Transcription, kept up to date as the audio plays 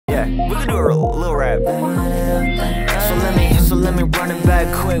Yeah, we can do a little rap. So let me run it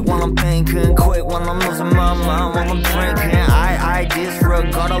back quick while I'm thinking, quick while I'm losing my mind, while I'm drinking. I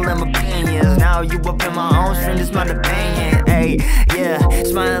disregard all them opinions. Now you up in my own stream, it's my opinion. Hey, yeah,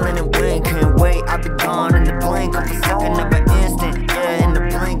 smiling and winking. Wait, I'll be gone in the blink of a second of an instant. Yeah, in the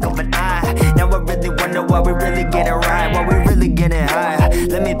blink of an eye. Now I really wonder why we really get it right, why we really get it high.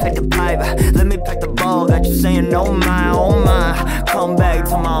 Let me pick the pipe, let me pick the ball. Got you saying, oh my. Come back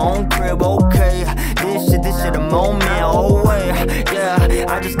to my own crib, okay. This shit a moment, oh wait. Yeah,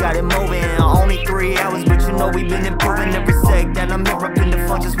 I just got it moving. Only 3 hours, but you know we been improving every sec that I'm here up in the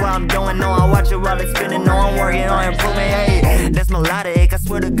funk. Just while I'm doing, no, I watch it while it's spinning. No, I'm working on improving, hey. That's melodic, I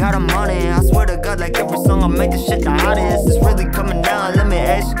swear to God I'm on it. I swear to God, like every song I make, this shit the hottest. It's really coming down, let me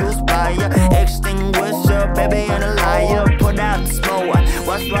excuse by ya. Extinguisher, baby, and a liar. Put out the smoke,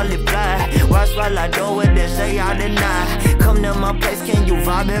 watch while it fly. Watch while I do it, then say I deny. Come to my place, can you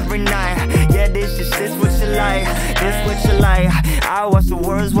vibe every night? Yeah, this what you like, this what you like. I watch the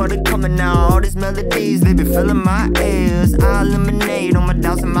words while they coming out. All these melodies, they be filling my ears. I eliminate all my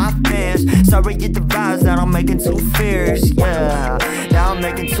doubts and my fears. Sorry, get the vibes that I'm making too fierce. Yeah, that I'm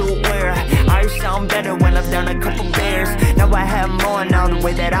making too weird. I sound better when I've done a couple beers. Now I have more now the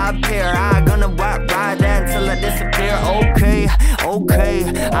way that I appear. I gonna ride that until I disappear. Okay,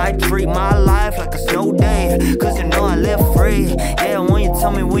 I treat my life like a snow day, cause you know I live free. Yeah, when you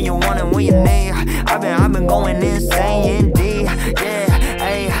tell me what you want and what you need, I've been going insane indeed. Yeah,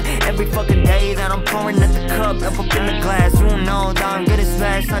 hey, every fucking day that I'm pouring at the cup, up in the glass. You know that I'm getting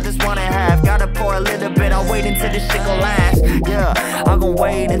smashed, I just wanna have. Gotta pour a little bit, I'll wait until this shit gon' last. Yeah, I'm gon'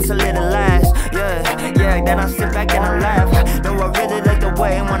 wait until it lasts. Yeah, then I sit back and I laugh. No, I really like the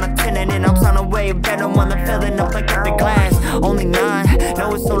way when I'm tinning it, I'm sounding way better when I'm filling up like every glass. Only 9,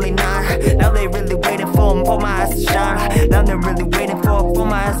 no, it's only 9. Now they really waiting for my eyes to shine. Now they're really waiting for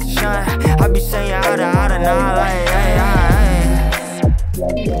my eyes to shine. I be saying out of nah, like,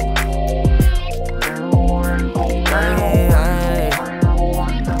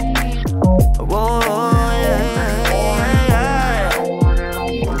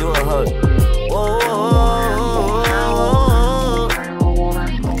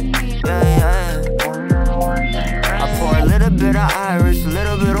 Irish, a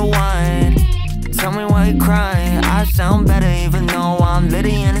little bit of wine. Tell me why you crying. I sound better even though I'm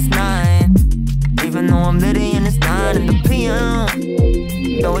litty and it's 9. Even though I'm litty and it's 9 in the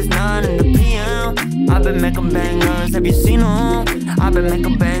PM. Though it's 9 in the PM. I've been making bangers, have you seen them? I've been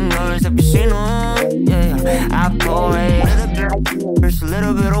making bangers, have you seen them? Yeah, I pour a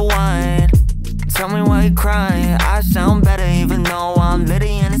little bit of wine. Tell me why you crying. I sound better even though I'm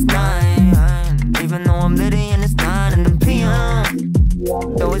litty and it's 9. Even though I'm litty and it's 9 in the PM.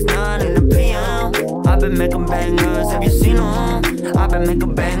 Though it's 9 in the PM. I've been making bangers, have you seen them? I've been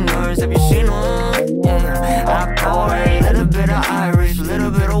making bangers, have you seen them? Yeah, I pour a little bit of Irish, a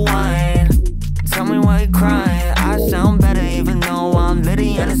little bit of wine. Tell me why you crying. I sound better even though I'm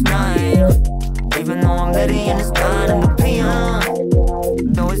litty and it's 9. Even though I'm litty and it's 9 in the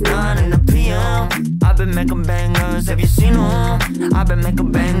PM. Though it's 9 in the PM. I've been making bangers, have you seen them? I've been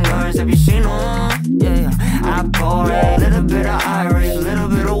making bangers, have you seen them? Yeah, I pour a little bit of Irish, a little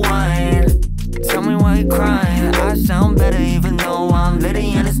bit of wine. Tell me why you crying. I sound better even though I'm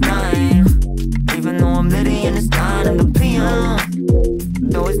litty and it's 9. Even though I'm litty and it's 9 in the PM.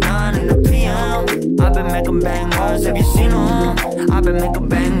 Though it's 9 in the PM. I've been making bangers, have you seen them? I've been making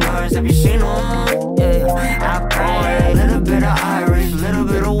bangers, have you seen them? Yeah, I pour a little bit of Irish, a little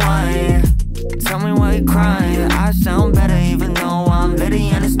bit of wine. Tell me why you crying. I sound better even though I'm litty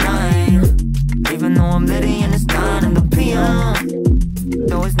and it's 9. Even though I'm litty and it's 9 in the PM.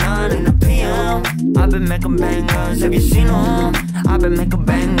 Though it's 9 in the PM. I've been making bangers, have you seen them? I've been making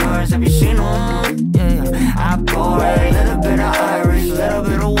bangers, have you seen them? Yeah, I pour a little bit of Irish, a little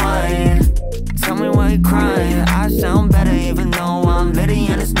bit of wine. Tell me why you crying. I sound better even though I'm litty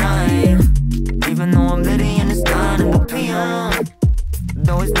and it's 9. Even though I'm litty and it's 9 in the PM.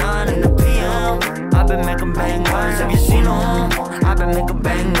 Though it's 9 in the PM. I've been making bangers, have you seen them? I've been making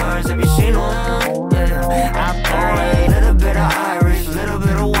bangers, have you seen them? Yeah, I pour a little bit of Irish, a little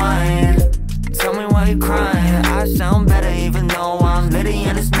bit of wine. Tell me why you crying. I sound better even though I'm litty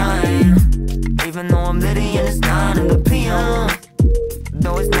and it's 9. Even though I'm litty and it's 9 in the PM.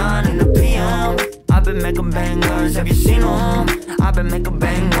 Though it's 9 in the PM. I've been making bangers, have you seen them? I've been making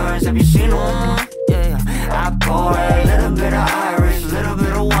bangers, have you seen them? Yeah, I pour a little bit of Irish, a little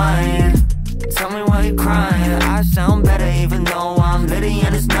bit of wine. Tell me why you crying. I sound better even though I'm litty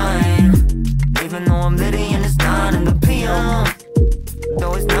and it's 9. Even though I'm litty and it's 9 in the PM.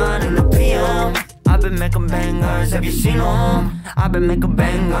 Though it's 9 in the PM. I've been making bangers, have you seen them? I've been making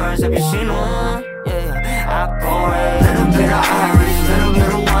bangers. bangers, have you seen them? Yeah, I pour a little bit of Irish, little bit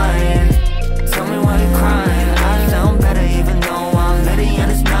of wine. Tell me why you're crying. I sound better even though I'm litty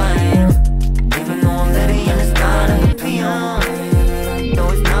and it's 9. Even though I'm litty and it's 9 in the PM.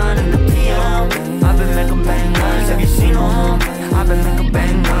 Though it's 9 in the PM. I've been making bangers, have you seen them? I've been making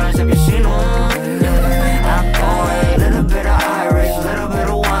bangers, have you seen them? Yeah, I pour a little bit of Irish, little bit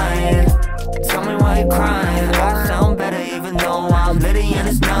of wine. Tell me why you're crying. I sound better even though I'm litty and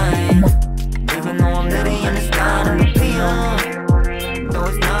it's 9. Even though I'm litty and it's 9 in the PM. Though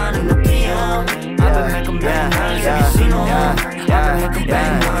it's 9 in the PM. I've been making bangers, have you seen them? I've been making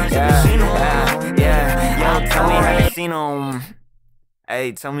bangers, have you seen them? Yo, tell me, have you seen them?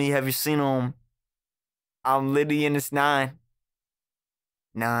 Hey, tell me, have you seen them? I'm litty and it's 9.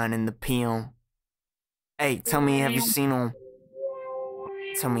 9 in the PM. Hey, tell me, have you seen them?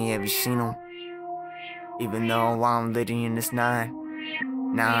 Tell me, have you seen them? Even though I'm litty and it's 9.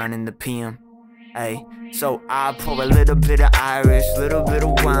 9 in the PM. Hey, so I pour a little bit of Irish, little bit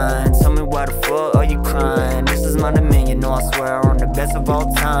of wine. Tell me why the fuck are you crying? This is my domain, you know I swear I'm the best of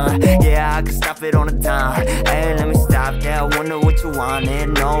all time. Yeah, I can stop it on a dime. Hey, let me stop that, wonder what you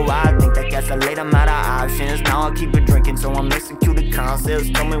wanted. No, I think that gets a late, I'm out of options. Now I keep it drinking, so I'm executing concepts.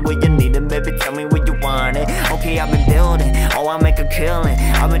 Tell me what you need it, baby, tell me what you want it. Okay, I've been building, oh, I make a killing.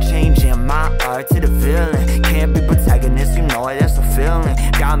 I've been changing my art to the villain. Can't be protagonist, you know it, that's the feeling.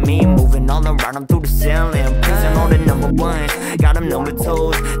 Got me moving all around, I'm through the ceiling. Prison on the number 1, got them number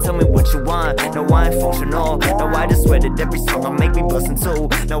 2s. Tell me what you want, no I ain't functional. No I just swear that every song will make me bustin' too.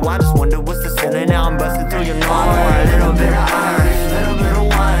 No I just wonder what's the ceiling, now I'm bustin' through. You know I pour a little bit of Irish, little bit of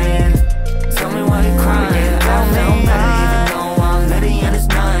wine. Tell me why you crying. I sound better even though I'm litty and it's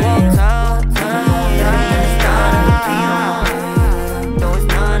 9. Litty and it's 9 in the PM. Though it's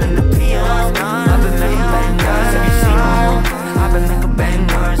 9 in the PM. I've been making bangers, have you seen them? I've been making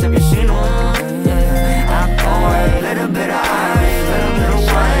bangers, have you seen them? A little bit of Irish, little bit of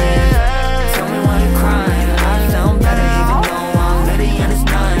wine. Tell me why you're crying. I sound better even though I'm litty and it's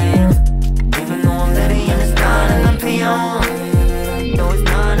 9. Even though I'm litty and it's 9 in the PM. Though it's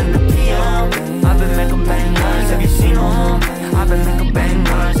 9 in the PM. I've been making bangers, have you seen them? I've been making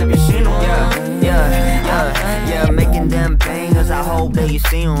bangers, have you seen them? Yeah, making them bangers, I hope that you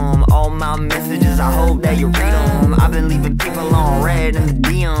see them. All my messages, I hope that you read them. I've been leaving people on red in the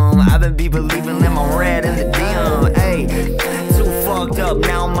DM. I've been people leaving them on red in the DM. Hey, too fucked up,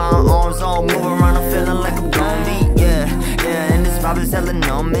 now my arms all move around, I'm feeling like I'm gon' be. Yeah, and this vibe is hella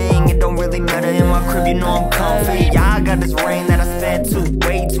numbing. It don't really matter in my crib, you know I'm comfy. Yeah, I got this rain that I spent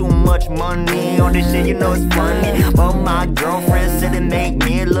way too much money on this shit, you know it's funny. But my girlfriend said it make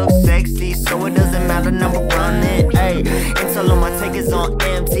me look sexy, so it doesn't matter, now we're running. Hey, until all my take is on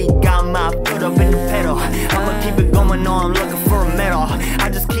empty, got my foot up in the pedal. I'ma keep it going, no I'm looking for a medal. I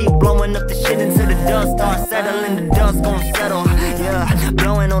just keep blowing up the shit until the dust starts settling, the dust gon' settle. Yeah,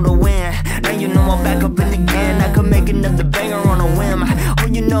 blowing on the wind, now you know I'm back up in again. I could make another banger on a whim. Oh,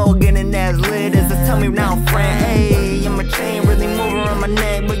 you know getting as lit as tell me now, friend. Hey, and my chain really move around my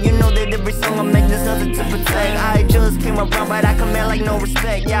neck, but you know that every song I make there's nothing to protect. I just came around, but I command like no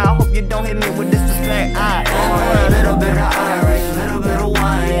respect. Yeah, I hope you don't hit me with disrespect. I pour a little bit of Irish, little bit of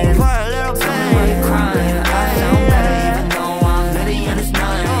wine. Pour a little bit. Tell me why you crying. I sound better even though I'm litty and it's 9.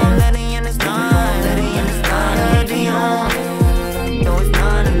 I'm litty and it's 9. Litty and it's 9 in the PM. Though it's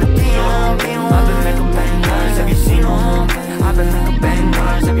 9 in the PM. I've been making bangers, have you seen them? I've been making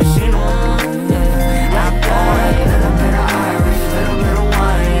bangers, have you seen them? Yeah, I pour a little bit of Irish, little bit of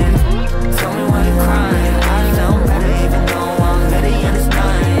wine. Tell me why you crying. I sound better even though I'm litty and it's 9.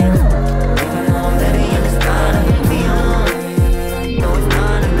 Even though I'm litty and it's 9 in the PM. Though it's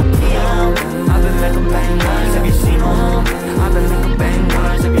 9 in the PM. I've been making bangers, have you seen them? I've been making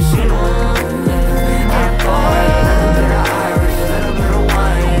bangers, have you seen them? I pour a little bit of Irish, little bit of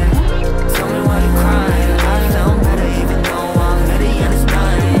wine. Tell me why you crying. I sound better even though I'm litty and it's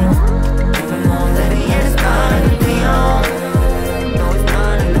 9. Even though I'm litty and it's 9 in the PM. Though it's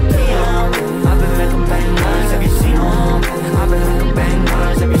 9 in the PM. I've been making bangers, have you seen them? I've been making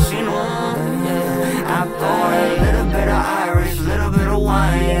bangers, have you seen them? Yeah, I pour a little bit of Irish, little bit of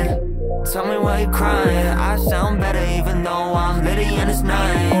wine. Tell me why you crying. I sound better even though I'm litty and it's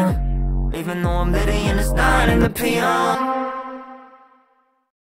 9. Even though I'm litty and it's 9 in the PM.